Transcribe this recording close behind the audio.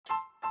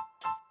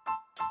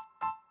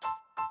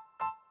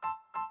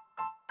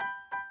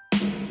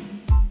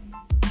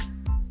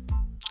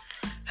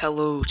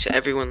Hello to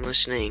everyone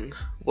listening.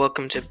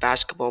 Welcome to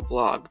Basketball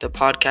Blog, the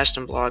podcast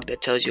and blog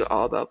that tells you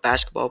all about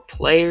basketball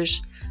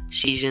players,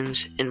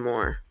 seasons, and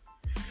more.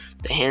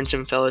 The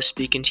handsome fellow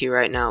speaking to you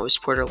right now is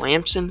Porter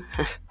Lamson.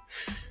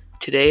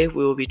 Today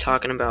we will be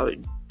talking about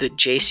the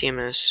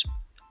JCMS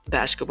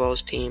basketball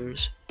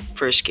team's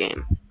first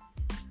game.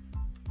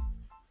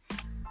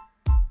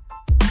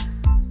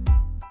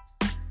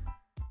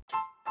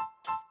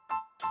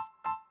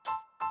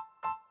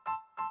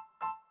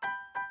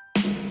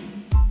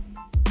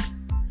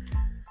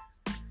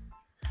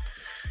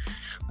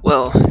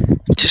 Well,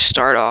 to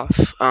start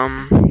off,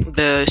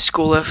 the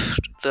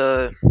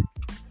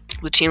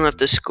team left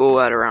the school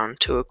at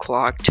around 2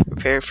 o'clock to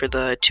prepare for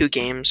the two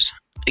games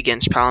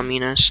against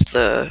Palominas,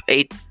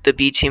 the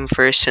B team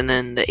first and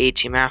then the A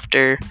team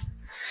after.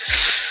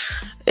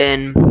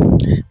 And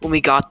when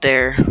we got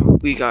there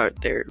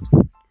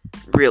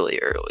really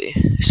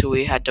early, so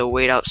we had to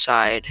wait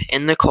outside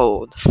in the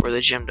cold for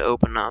the gym to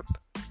open up.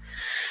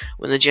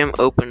 When the gym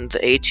opened,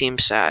 the A team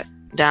sat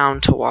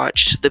down to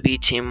watch the B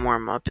team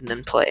warm up and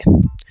then play.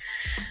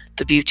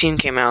 The B team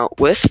came out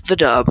with the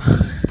dub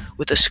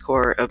with a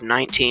score of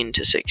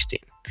 19-16.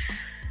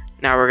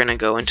 Now we're going to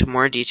go into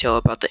more detail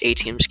about the A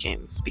team's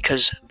game,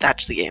 because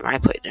that's the game I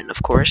played in,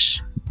 of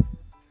course.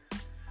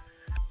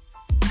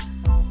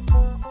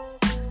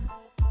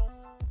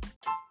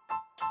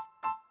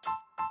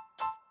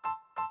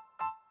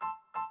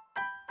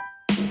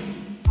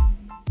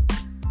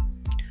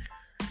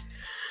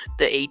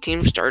 The A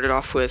team started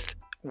off with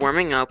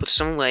warming up with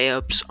some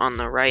layups on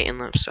the right and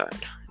left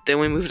side. Then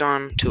we moved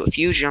on to a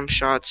few jump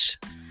shots.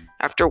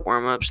 After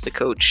warm-ups, the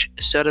coach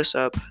set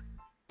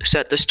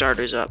the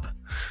starters up,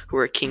 who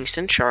were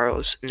Kingston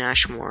Charles,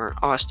 Nash Moore,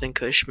 Austin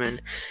Cushman,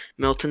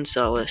 Milton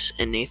Sellis,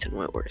 and Nathan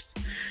Whitworth.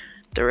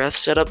 The refs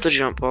set up the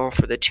jump ball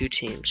for the two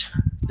teams.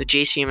 The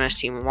JCMS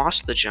team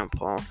lost the jump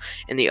ball,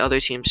 and the other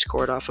team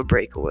scored off a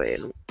breakaway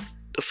in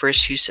the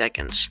first few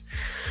seconds.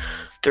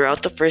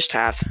 Throughout the first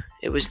half,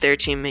 it was their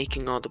team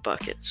making all the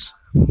buckets.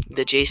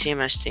 The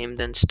JCMS team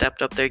then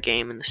stepped up their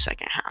game in the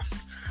second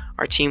half.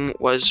 Our team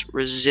was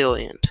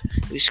resilient.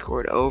 We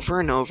scored over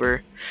and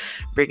over,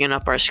 bringing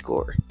up our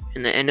score.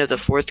 In the end of the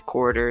fourth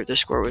quarter, the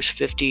score was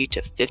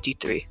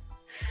 50-53.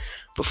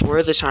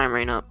 Before the time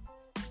ran up,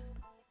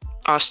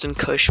 Austin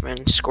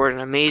Cushman scored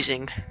an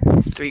amazing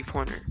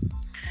three-pointer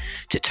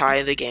to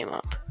tie the game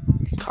up,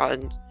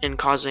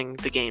 causing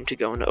the game to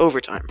go into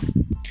overtime.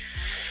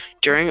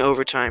 During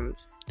overtime,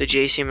 the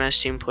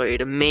JCMS team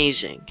played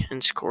amazing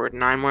and scored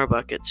 9 more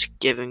buckets,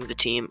 giving the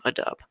team a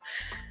dub.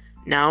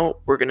 Now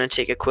we're going to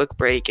take a quick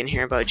break and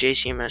hear about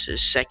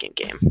JCMS's second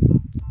game.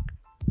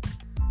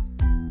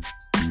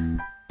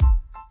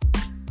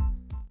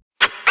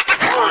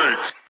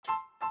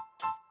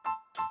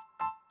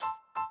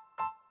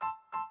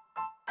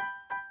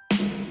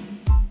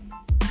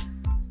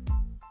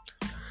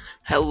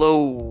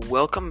 Hello,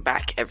 welcome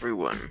back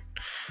everyone.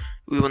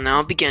 We will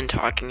now begin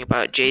talking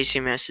about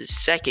JCMS's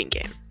second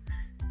game.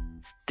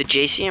 The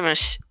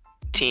JCMS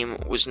team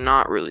was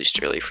not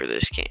released early for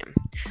this game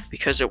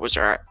because it was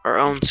our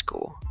own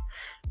school.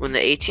 When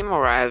the A team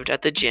arrived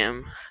at the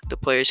gym, the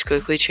players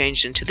quickly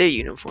changed into their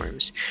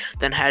uniforms,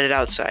 then headed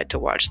outside to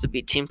watch the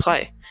B team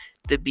play.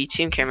 The B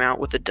team came out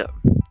with a dub,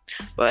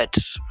 but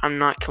I'm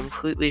not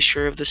completely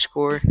sure of the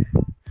score.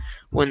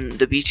 When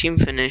the B team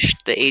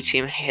finished, the A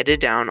team headed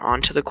down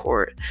onto the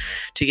court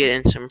to get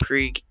in some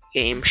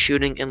pre-game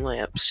shooting and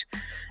layups.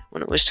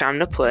 When it was time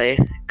to play,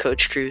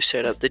 Coach Cruz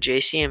set up the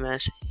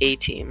JCMS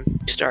A-team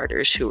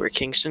starters, who were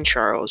Kingston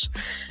Charles,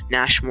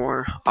 Nash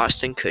Moore,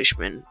 Austin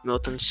Cushman,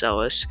 Milton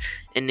Sellis,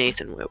 and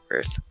Nathan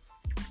Whitworth.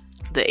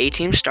 The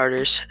A-team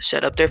starters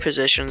set up their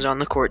positions on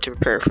the court to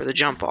prepare for the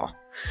jump ball,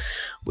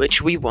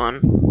 which we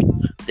won.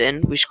 Then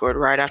we scored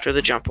right after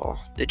the jump ball.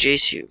 The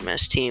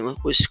JCMS team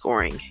was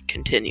scoring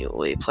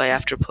continually, play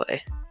after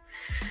play.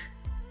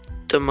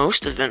 The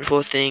most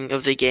eventful thing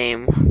of the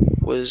game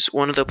was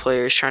one of the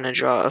players trying to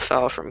draw a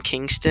foul from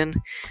Kingston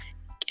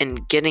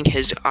and getting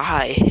his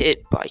eye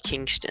hit by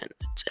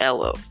Kingston's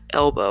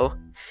elbow,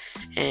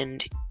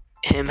 and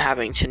him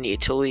having to need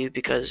to leave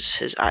because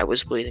his eye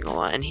was bleeding a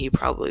lot and he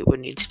probably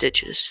would need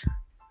stitches.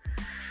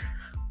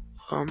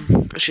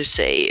 Let's just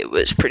say it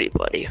was pretty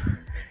bloody.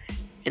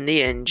 In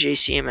the end,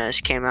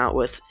 JCMS came out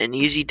with an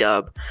easy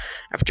dub.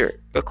 After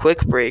a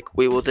quick break,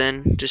 we will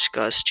then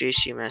discuss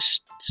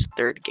JCMS's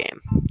third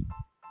game.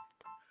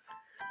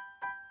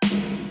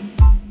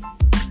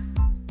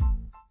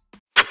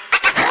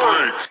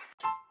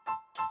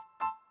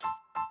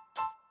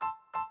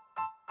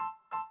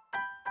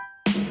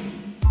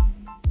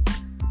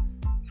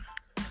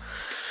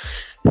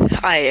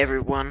 Hi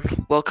everyone,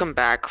 welcome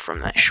back from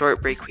that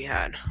short break we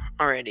had.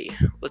 Alrighty,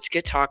 let's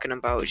get talking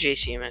about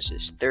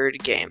JCMS's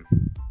third game.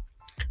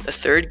 The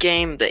third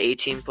game the A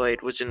team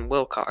played was in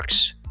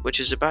Wilcox, which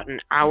is about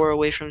an hour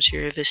away from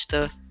Sierra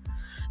Vista.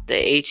 The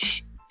A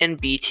and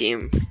B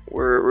team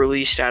were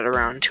released at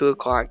around 2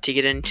 o'clock to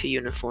get into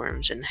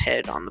uniforms and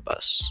head on the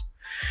bus.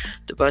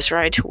 The bus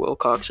ride to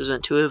Wilcox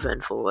wasn't too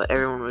eventful.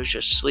 Everyone was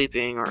just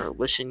sleeping or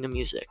listening to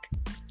music.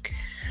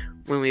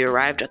 When we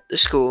arrived at the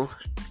school,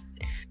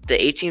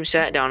 the A team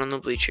sat down on the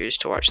bleachers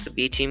to watch the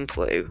B team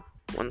play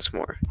once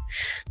more.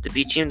 The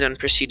B team then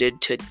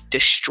proceeded to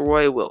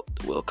destroy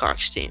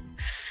Wilcox' team,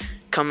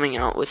 coming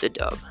out with a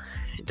dub.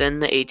 Then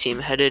the A team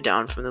headed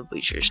down from the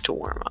bleachers to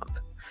warm up.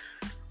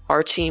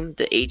 Our team,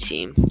 the A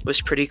team,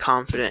 was pretty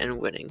confident in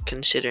winning,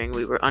 considering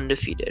we were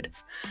undefeated.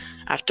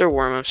 After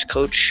warm-ups,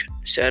 Coach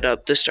set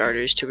up the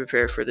starters to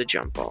prepare for the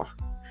jump ball.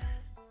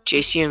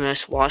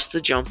 JCMS lost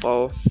the jump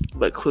ball,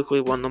 but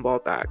quickly won the ball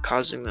back,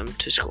 causing them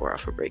to score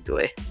off a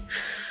breakaway.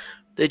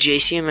 The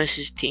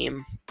JCMS's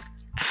team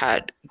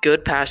had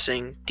good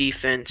passing,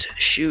 defense,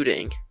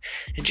 shooting,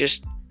 and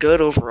just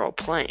good overall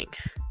playing.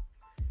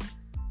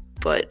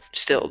 But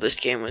still, this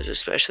game was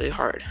especially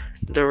hard.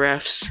 The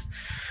refs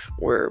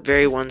were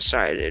very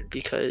one-sided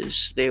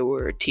because they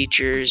were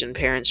teachers and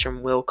parents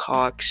from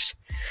Wilcox,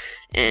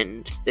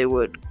 and they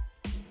would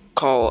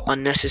call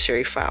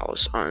unnecessary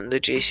fouls on the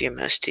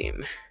JCMS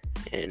team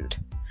and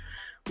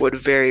would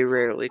very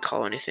rarely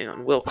call anything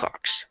on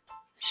Wilcox.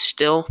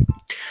 Still,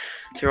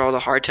 through all the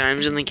hard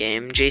times in the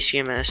game,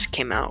 JCMS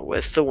came out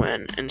with the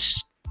win, and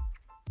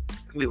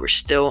we were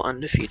still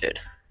undefeated.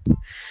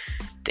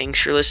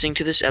 Thanks for listening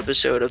to this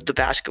episode of the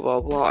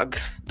Basketball Blog,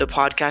 the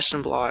podcast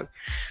and blog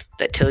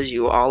that tells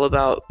you all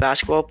about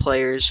basketball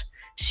players,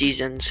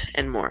 seasons,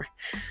 and more.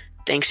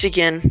 Thanks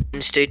again,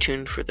 and stay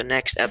tuned for the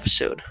next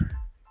episode.